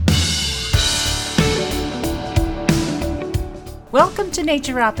Welcome to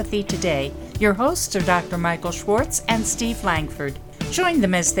Naturopathy Today. Your hosts are Dr. Michael Schwartz and Steve Langford. Join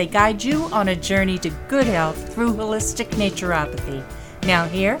them as they guide you on a journey to good health through holistic naturopathy. Now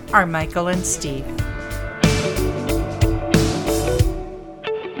here are Michael and Steve.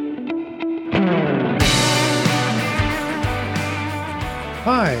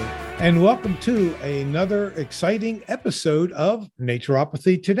 Hi, and welcome to another exciting episode of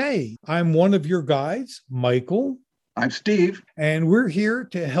Naturopathy Today. I'm one of your guides, Michael. I'm Steve. And we're here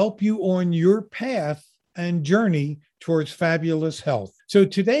to help you on your path and journey towards fabulous health. So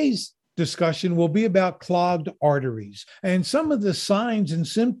today's discussion will be about clogged arteries and some of the signs and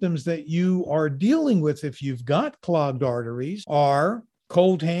symptoms that you are dealing with if you've got clogged arteries are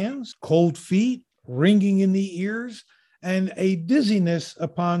cold hands, cold feet, ringing in the ears, and a dizziness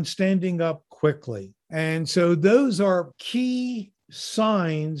upon standing up quickly. And so those are key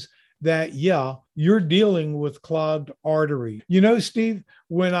signs that, you're dealing with clogged artery. You know, Steve,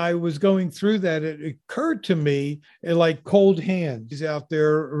 when I was going through that, it occurred to me like cold hands out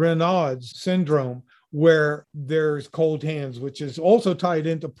there, Raynaud's syndrome, where there's cold hands, which is also tied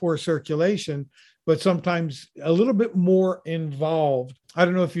into poor circulation, but sometimes a little bit more involved. I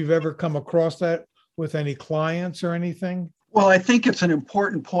don't know if you've ever come across that with any clients or anything. Well, I think it's an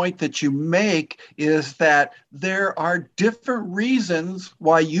important point that you make is that there are different reasons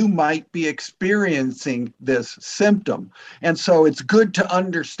why you might be experiencing this symptom. And so it's good to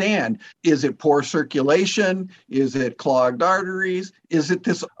understand, is it poor circulation? Is it clogged arteries? Is it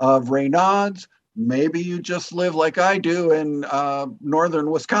this of Raynaud's? Maybe you just live like I do in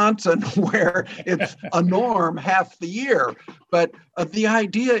northern Wisconsin, where it's a norm half the year. But the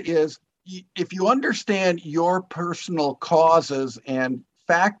idea is, if you understand your personal causes and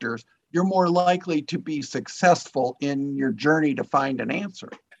factors, you're more likely to be successful in your journey to find an answer.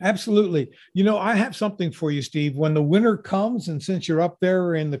 Absolutely. You know, I have something for you, Steve. When the winter comes, and since you're up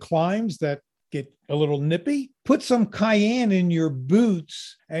there in the climes that get a little nippy, put some cayenne in your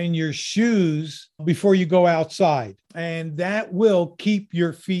boots and your shoes before you go outside. And that will keep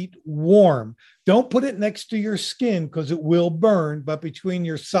your feet warm. Don't put it next to your skin because it will burn, but between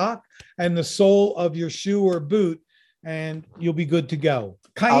your sock and the sole of your shoe or boot, and you'll be good to go.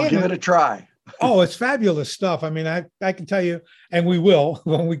 Cayenne, I'll give it a try. Oh, it's fabulous stuff. I mean, I can tell you, and we will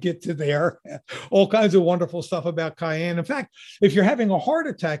when we get to there, all kinds of wonderful stuff about cayenne. In fact, if you're having a heart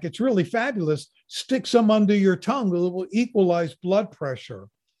attack, it's really fabulous. Stick some under your tongue. It will equalize blood pressure.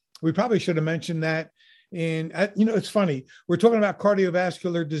 We probably should have mentioned that. It's funny. We're talking about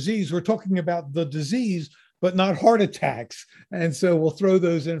cardiovascular disease. We're talking about the disease, but not heart attacks. And so we'll throw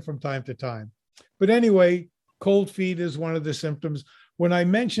those in from time to time. But anyway, cold feet is one of the symptoms. When I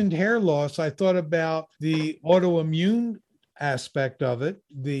mentioned hair loss, I thought about the autoimmune aspect of it.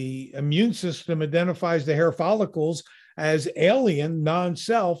 The immune system identifies the hair follicles as alien,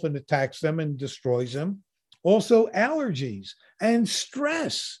 non-self, and attacks them and destroys them. Also, allergies and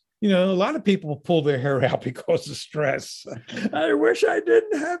stress. You know, a lot of people pull their hair out because of stress. I wish I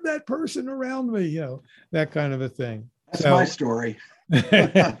didn't have that person around me, that kind of a thing. That's my story.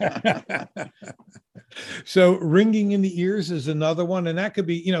 So ringing in the ears is another one. And that could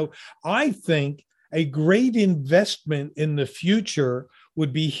be, I think a great investment in the future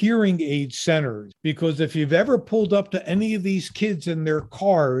would be hearing aid centers, because if you've ever pulled up to any of these kids in their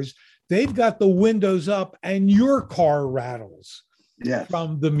cars, they've got the windows up and your car rattles. Yes.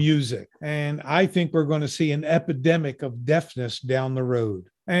 From the music. And I think we're going to see an epidemic of deafness down the road.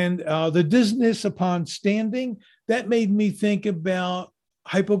 And the dizziness upon standing, that made me think about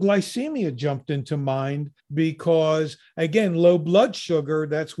hypoglycemia jumped into mind because, again, low blood sugar,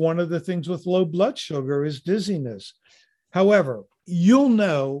 that's one of the things with low blood sugar is dizziness. However, you'll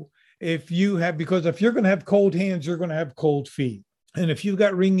know if you're going to have cold hands, you're going to have cold feet. And if you've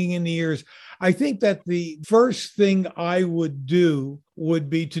got ringing in the ears, I think that the first thing I would do would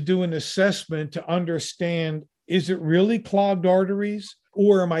be to do an assessment to understand, is it really clogged arteries?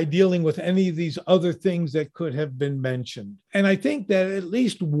 Or am I dealing with any of these other things that could have been mentioned? And I think that at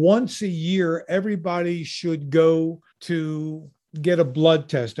least once a year, everybody should go to get a blood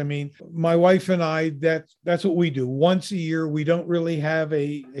test. I mean, my wife and I, that's what we do. Once a year, we don't really have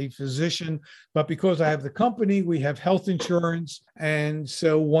a physician, but because I have the company, we have health insurance. And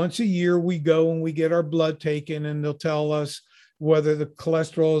so once a year, we go and we get our blood taken, and they'll tell us whether the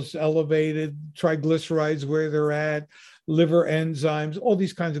cholesterol is elevated, triglycerides, where they're at, liver enzymes, all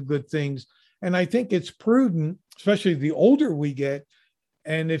these kinds of good things. And I think it's prudent, especially the older we get,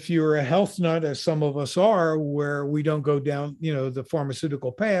 and if you're a health nut, as some of us are, where we don't go down, the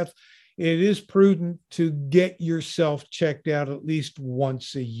pharmaceutical path, it is prudent to get yourself checked out at least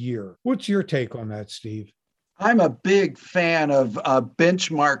once a year. What's your take on that, Steve? I'm a big fan of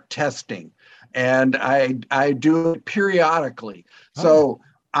benchmark testing, and I do it periodically. Oh, So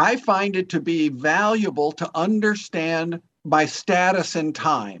I find it to be valuable to understand my status in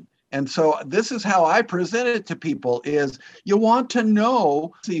time. And so this is how I present it to people is you want to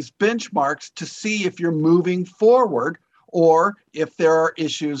know these benchmarks to see if you're moving forward or if there are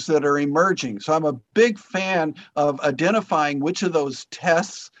issues that are emerging. So I'm a big fan of identifying which of those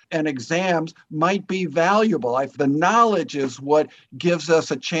tests and exams might be valuable. The knowledge is what gives us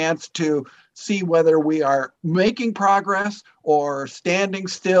a chance to see whether we are making progress or standing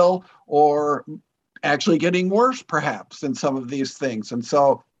still or actually getting worse, perhaps, in some of these things. And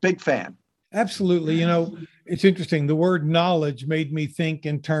so, big fan. absolutely. It's interesting. The word knowledge made me think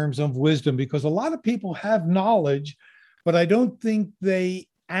in terms of wisdom because a lot of people have knowledge, but I don't think they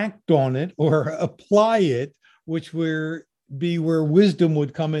act on it or apply it, which would be where wisdom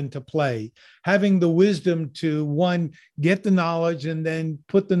would come into play. Having the wisdom to, one, get the knowledge and then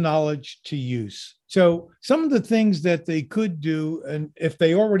put the knowledge to use. So some of the things that they could do, and if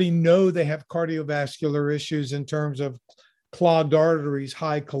they already know they have cardiovascular issues in terms of clogged arteries,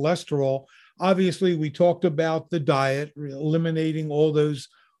 high cholesterol, obviously we talked about the diet, eliminating all those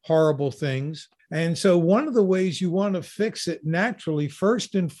horrible things. And so one of the ways you want to fix it naturally,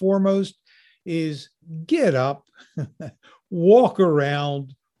 first and foremost, is get up, walk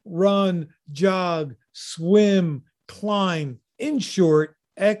around, run, jog, swim, climb. In short,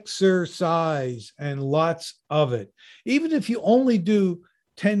 exercise, and lots of it. Even if you only do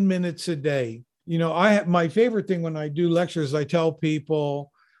 10 minutes a day. I have my favorite thing when I do lectures, I tell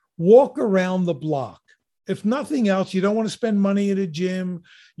people, walk around the block. If nothing else, you don't want to spend money at a gym.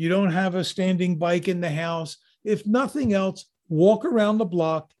 You don't have a standing bike in the house. If nothing else, walk around the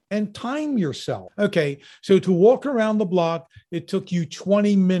block and time yourself. Okay, so to walk around the block, it took you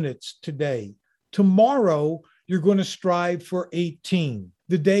 20 minutes today. Tomorrow, you're going to strive for 18.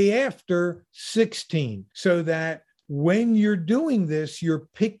 The day after, 16. So that when you're doing this, you're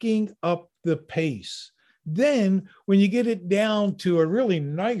picking up the pace. Then when you get it down to a really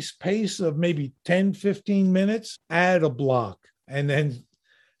nice pace of maybe 10, 15 minutes, add a block. And then,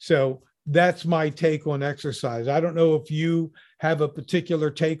 so that's my take on exercise. I don't know if you have a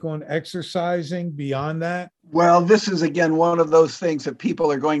particular take on exercising beyond that. Well, this is again one of those things that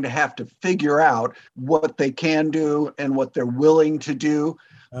people are going to have to figure out what they can do and what they're willing to do.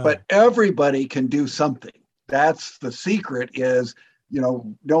 But everybody can do something. That's the secret is,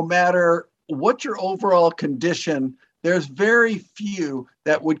 no matter what your overall condition, there's very few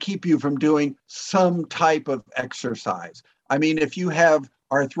that would keep you from doing some type of exercise. I mean, if you have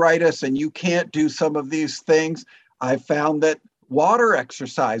arthritis and you can't do some of these things, I've found that water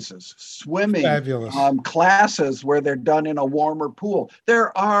exercises, swimming, classes where they're done in a warmer pool.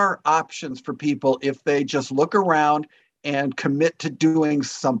 There are options for people if they just look around and commit to doing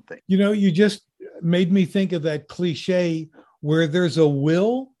something. You just made me think of that cliche, where there's a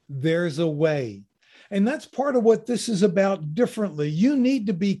will, there's a way. And that's part of what this is about differently. You need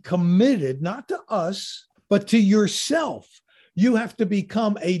to be committed, not to us, but to yourself. You have to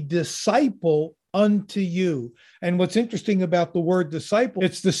become a disciple unto you. And what's interesting about the word disciple,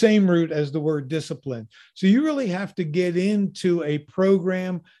 it's the same root as the word discipline. So you really have to get into a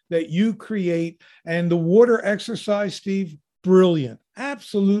program that you create. And the water exercise, Steve, brilliant,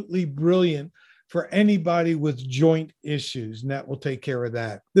 absolutely brilliant for anybody with joint issues. And that will take care of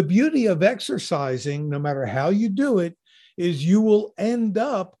that. The beauty of exercising, no matter how you do it, is you will end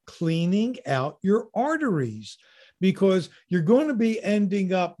up cleaning out your arteries, because you're going to be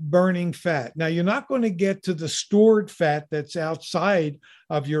ending up burning fat. Now, you're not going to get to the stored fat that's outside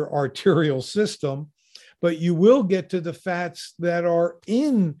of your arterial system, but you will get to the fats that are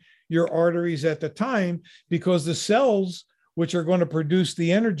in your arteries at the time, because the cells which are going to produce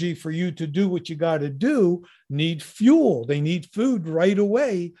the energy for you to do what you got to do need fuel. They need food right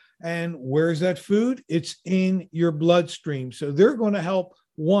away. And where's that food? It's in your bloodstream. So they're going to help,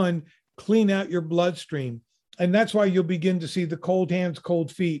 one, clean out your bloodstream. And that's why you'll begin to see the cold hands, cold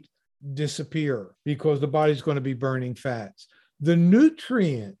feet disappear, because the body's going to be burning fats. The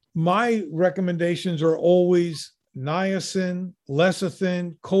nutrient, my recommendations are always niacin,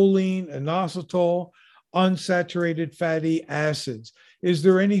 lecithin, choline, inositol, unsaturated fatty acids. Is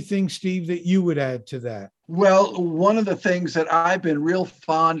there anything, Steve, that you would add to that? Well, one of the things that I've been real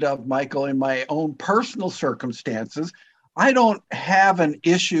fond of, Michael, in my own personal circumstances, I don't have an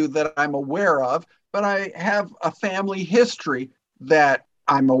issue that I'm aware of, but I have a family history that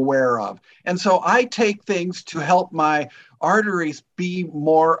I'm aware of. And so I take things to help my arteries be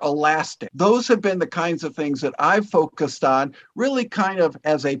more elastic. Those have been the kinds of things that I've focused on, really kind of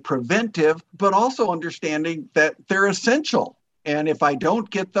as a preventive, but also understanding that they're essential. And if I don't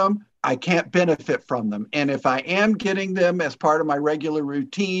get them, I can't benefit from them. And if I am getting them as part of my regular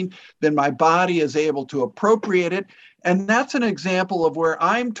routine, then my body is able to appropriate it. And that's an example of where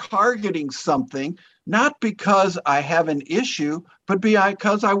I'm targeting something, not because I have an issue, but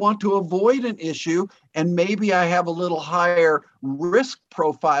because I want to avoid an issue. And maybe I have a little higher risk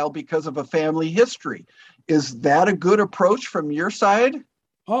profile because of a family history. Is that a good approach from your side?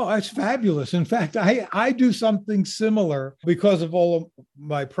 Oh, that's fabulous. In fact, I do something similar because of all of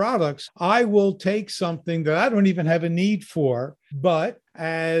my products. I will take something that I don't even have a need for, but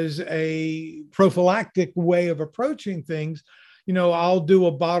as a prophylactic way of approaching things, I'll do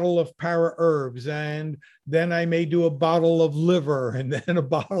a bottle of para herbs, and then I may do a bottle of liver, and then a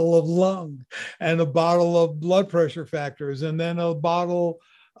bottle of lung, and a bottle of blood pressure factors, and then a bottle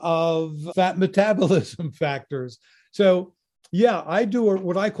of fat metabolism factors. So yeah, I do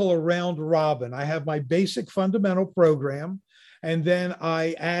what I call a round robin. I have my basic fundamental program, and then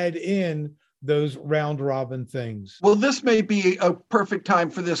I add in those round robin things. Well, this may be a perfect time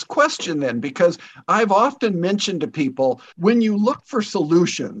for this question then, because I've often mentioned to people, when you look for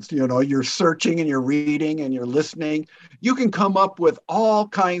solutions, you're searching and you're reading and you're listening, you can come up with all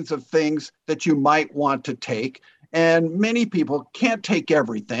kinds of things that you might want to take. And many people can't take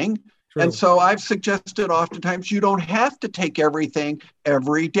everything. True. And so I've suggested oftentimes you don't have to take everything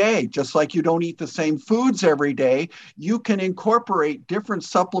every day, just like you don't eat the same foods every day. You can incorporate different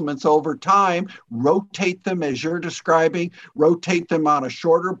supplements over time, rotate them as you're describing, rotate them on a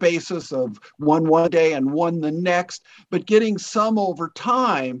shorter basis of one day and one the next. But getting some over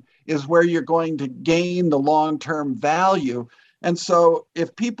time is where you're going to gain the long-term value. And so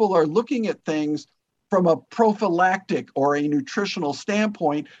if people are looking at things from a prophylactic or a nutritional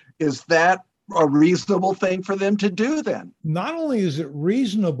standpoint, is that a reasonable thing for them to do then? Not only is it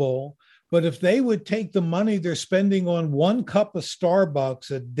reasonable, but if they would take the money they're spending on 1 cup of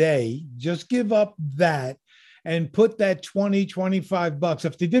Starbucks a day, just give up that and put that $20-25,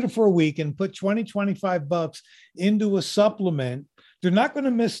 if they did it for a week and put $20-25 into a supplement, they're not going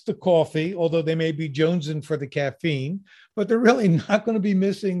to miss the coffee, although they may be jonesing for the caffeine, but they're really not going to be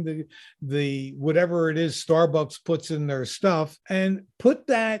missing the whatever it is Starbucks puts in their stuff. And put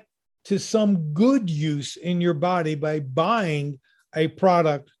that to some good use in your body by buying a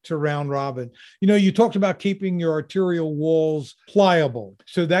product to round robin. You talked about keeping your arterial walls pliable.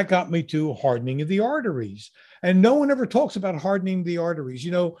 So that got me to hardening of the arteries. And no one ever talks about hardening the arteries.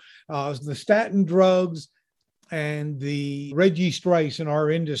 The statin drugs and the Reggie in our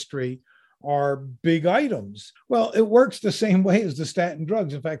industry are big items. Well, it works the same way as the statin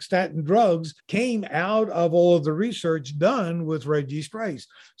drugs. In fact, statin drugs came out of all of the research done with Reggie.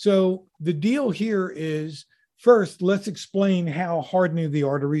 So the deal here is, first, let's explain how hardening of the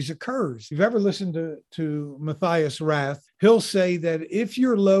arteries occurs. If you've ever listened to Matthias Rath, he'll say that if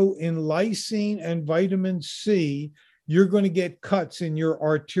you're low in lysine and vitamin C, you're going to get cuts in your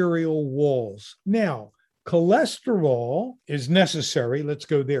arterial walls. Now, cholesterol is necessary. Let's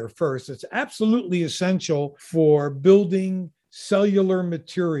go there first. It's absolutely essential for building cellular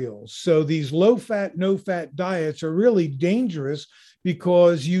materials. So these low-fat, no-fat diets are really dangerous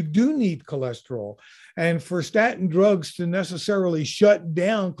because you do need cholesterol. And for statin drugs to necessarily shut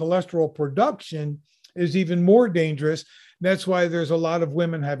down cholesterol production is even more dangerous. That's why there's a lot of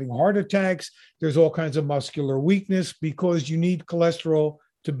women having heart attacks. There's all kinds of muscular weakness because you need cholesterol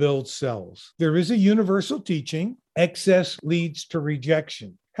to build cells. There is a universal teaching, excess leads to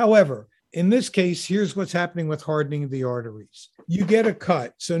rejection. However, in this case, here's what's happening with hardening of the arteries. You get a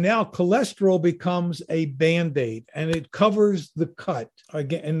cut. So now cholesterol becomes a Band-Aid and it covers the cut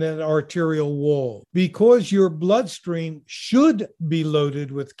again in that arterial wall. Because your bloodstream should be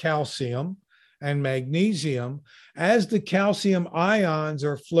loaded with calcium and magnesium, as the calcium ions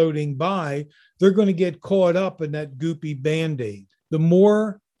are floating by, they're going to get caught up in that goopy Band-Aid. The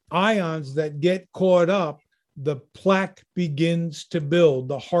more ions that get caught up, the plaque begins to build,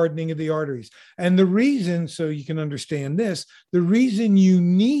 the hardening of the arteries. And the reason, so you can understand this, the reason you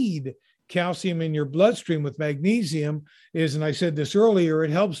need calcium in your bloodstream with magnesium is, and I said this earlier,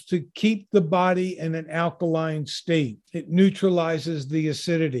 it helps to keep the body in an alkaline state. It neutralizes the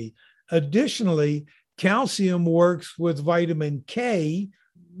acidity. Additionally, calcium works with vitamin K.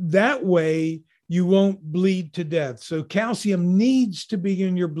 That way, you won't bleed to death. So calcium needs to be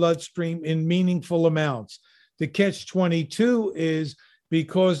in your bloodstream in meaningful amounts. The catch-22 is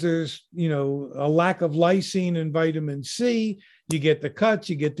because there's, a lack of lysine and vitamin C, You get the cuts,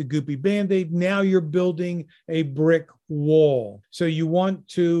 you get the goopy Band-Aid. Now you're building a brick wall. So you want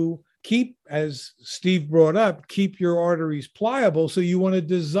to keep, as Steve brought up, keep your arteries pliable. So you want to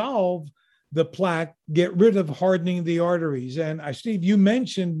dissolve the plaque, get rid of hardening the arteries. And Steve, you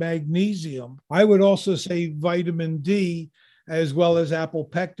mentioned magnesium. I would also say vitamin D as well as apple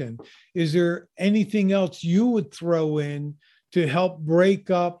pectin. Is there anything else you would throw in to help break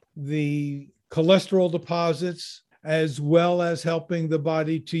up the cholesterol deposits as well as helping the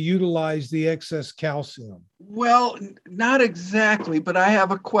body to utilize the excess calcium? Well, not exactly, but I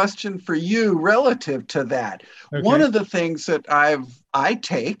have a question for you relative to that. Okay. One of the things that I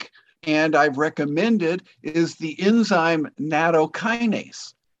take and I've recommended is the enzyme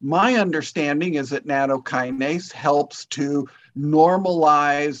nattokinase. My understanding is that nattokinase helps to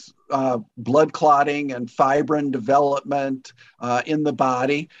normalize blood clotting and fibrin development in the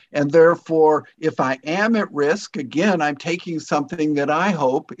body. And therefore, if I am at risk, again, I'm taking something that I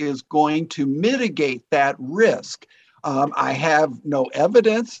hope is going to mitigate that risk. I have no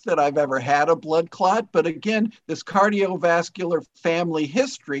evidence that I've ever had a blood clot, but again, this cardiovascular family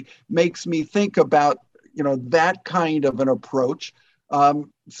history makes me think about, that kind of an approach.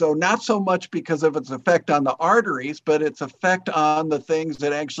 So not so much because of its effect on the arteries, but its effect on the things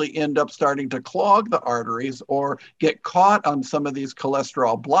that actually end up starting to clog the arteries or get caught on some of these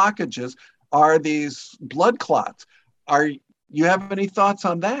cholesterol blockages are these blood clots. You have any thoughts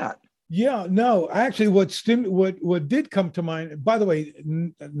on that? Yeah, no, actually what did come to mind, by the way,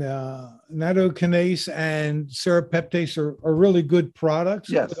 nattokinase and serrapeptase are really good products,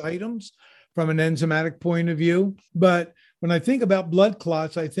 yes, good items from an enzymatic point of view. But when I think about blood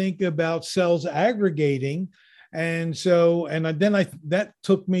clots, I think about cells aggregating. And that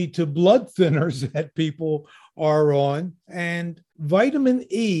took me to blood thinners that people are on. And vitamin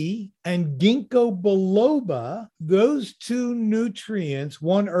E and ginkgo biloba, those two nutrients,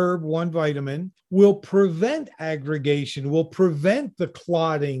 one herb, one vitamin, will prevent aggregation, will prevent the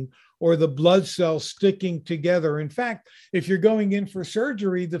clotting or the blood cells sticking together. In fact, if you're going in for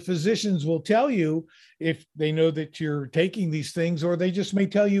surgery, the physicians will tell you if they know that you're taking these things, or they just may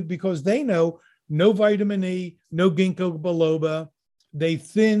tell you because they know no vitamin E, no ginkgo biloba. They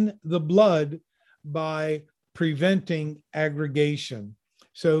thin the blood by preventing aggregation.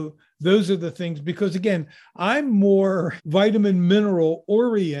 So those are the things, because again, I'm more vitamin mineral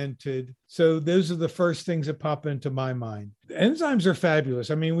oriented. So those are the first things that pop into my mind. Enzymes are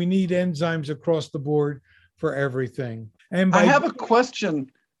fabulous. I mean, we need enzymes across the board for everything. And I have a question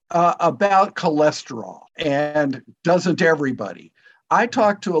about cholesterol, and doesn't everybody? I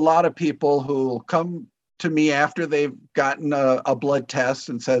talk to a lot of people who come to me after they've gotten a blood test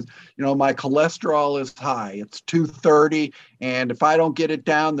and says, my cholesterol is high. It's 230. And if I don't get it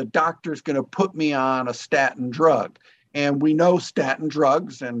down, the doctor's going to put me on a statin drug. And we know statin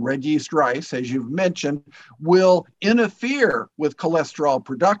drugs and red yeast rice, as you've mentioned, will interfere with cholesterol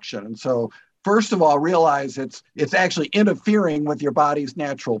production. And so first of all, realize it's actually interfering with your body's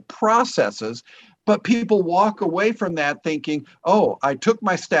natural processes. But people walk away from that thinking, oh, I took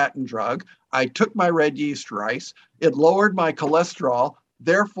my statin drug, I took my red yeast rice, it lowered my cholesterol,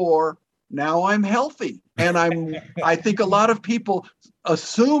 therefore now I'm healthy. And I think a lot of people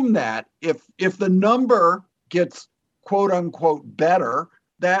assume that if the number gets quote unquote better,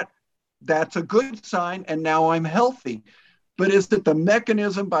 that's a good sign and now I'm healthy. But is it the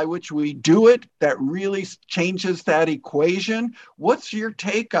mechanism by which we do it that really changes that equation? What's your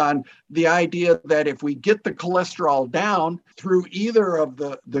take on the idea that if we get the cholesterol down through either of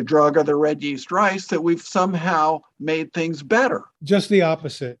the drug or the red yeast rice, that we've somehow made things better? Just the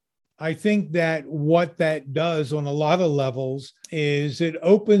opposite. I think that what that does on a lot of levels is it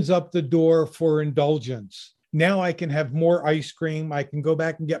opens up the door for indulgence. Now I can have more ice cream. I can go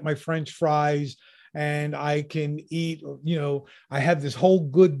back and get my French fries. And I can eat, I have this whole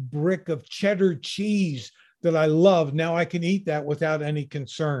good brick of cheddar cheese that I love. Now I can eat that without any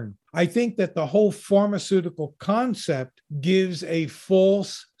concern. I think that the whole pharmaceutical concept gives a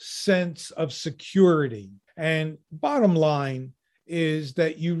false sense of security. And bottom line is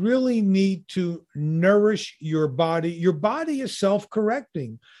that you really need to nourish your body. Your body is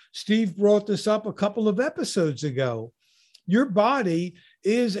self-correcting. Steve brought this up a couple of episodes ago. Your body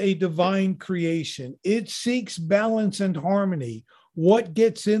is a divine creation. It seeks balance and harmony. What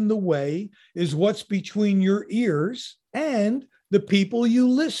gets in the way is what's between your ears and the people you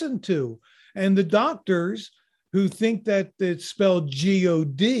listen to. And the doctors who think that it's spelled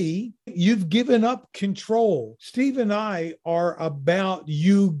G-O-D, you've given up control. Steve and I are about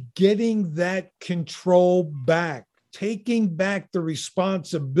you getting that control back. taking back the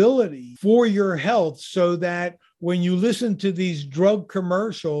responsibility for your health so that when you listen to these drug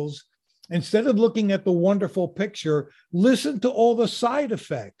commercials, instead of looking at the wonderful picture, listen to all the side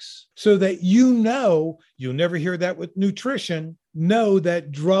effects so that you'll never hear that with nutrition, know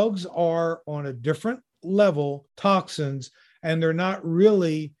that drugs are on a different level, toxins, and they're not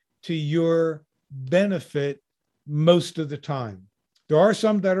really to your benefit most of the time. There are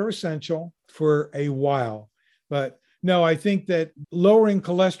some that are essential for a while, but no, I think that lowering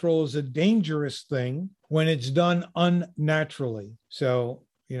cholesterol is a dangerous thing when it's done unnaturally. So,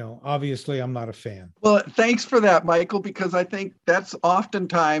 obviously I'm not a fan. Well, thanks for that, Michael, because I think that's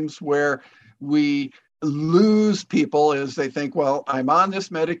oftentimes where we lose people is they think, well, I'm on this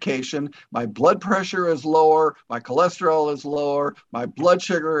medication, my blood pressure is lower, my cholesterol is lower, my blood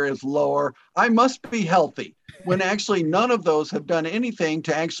sugar is lower, I must be healthy. When actually none of those have done anything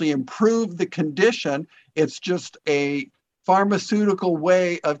to actually improve the condition. It's just a pharmaceutical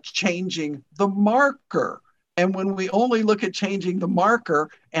way of changing the marker. And when we only look at changing the marker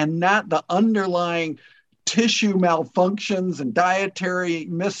and not the underlying tissue malfunctions and dietary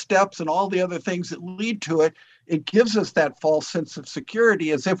missteps and all the other things that lead to it, it gives us that false sense of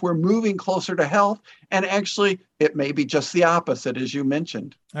security as if we're moving closer to health. And actually, it may be just the opposite, as you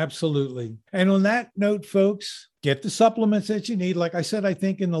mentioned. Absolutely. And on that note, folks, get the supplements that you need. Like I said, I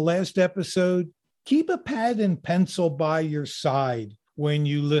think in the last episode, keep a pad and pencil by your side when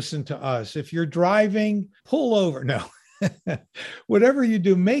you listen to us. If you're driving, pull over. No. Whatever you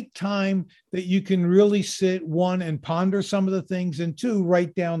do, make time that you can really sit, one, and ponder some of the things, and two,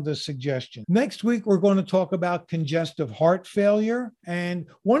 write down the suggestion. Next week, we're going to talk about congestive heart failure. And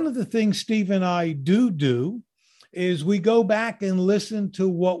one of the things Steve and I do is we go back and listen to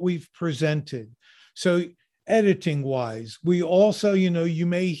what we've presented. So editing wise, we also, you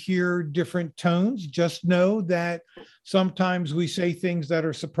may hear different tones. Just know that sometimes we say things that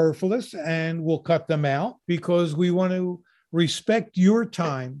are superfluous and we'll cut them out because we want to respect your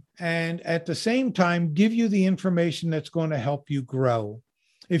time and at the same time give you the information that's going to help you grow.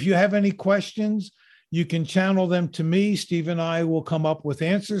 If you have any questions, you can channel them to me. Steve and I will come up with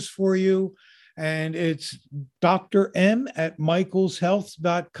answers for you. And it's Dr. M at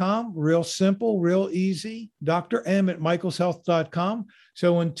michaelshealth.com. Real simple, real easy. Dr. M at michaelshealth.com.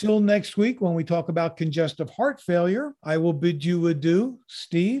 So until next week, when we talk about congestive heart failure, I will bid you adieu.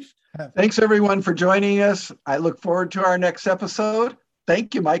 Steve? Thanks, everyone, for joining us. I look forward to our next episode.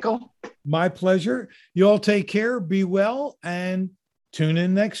 Thank you, Michael. My pleasure. You all take care, be well, and tune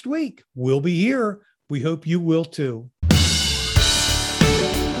in next week. We'll be here. We hope you will too.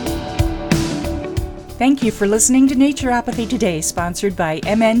 Thank you for listening to Naturopathy Today, sponsored by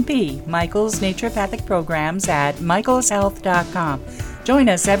MNP, Michael's Naturopathic Programs at michaelshealth.com. Join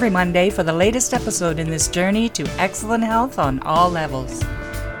us every Monday for the latest episode in this journey to excellent health on all levels.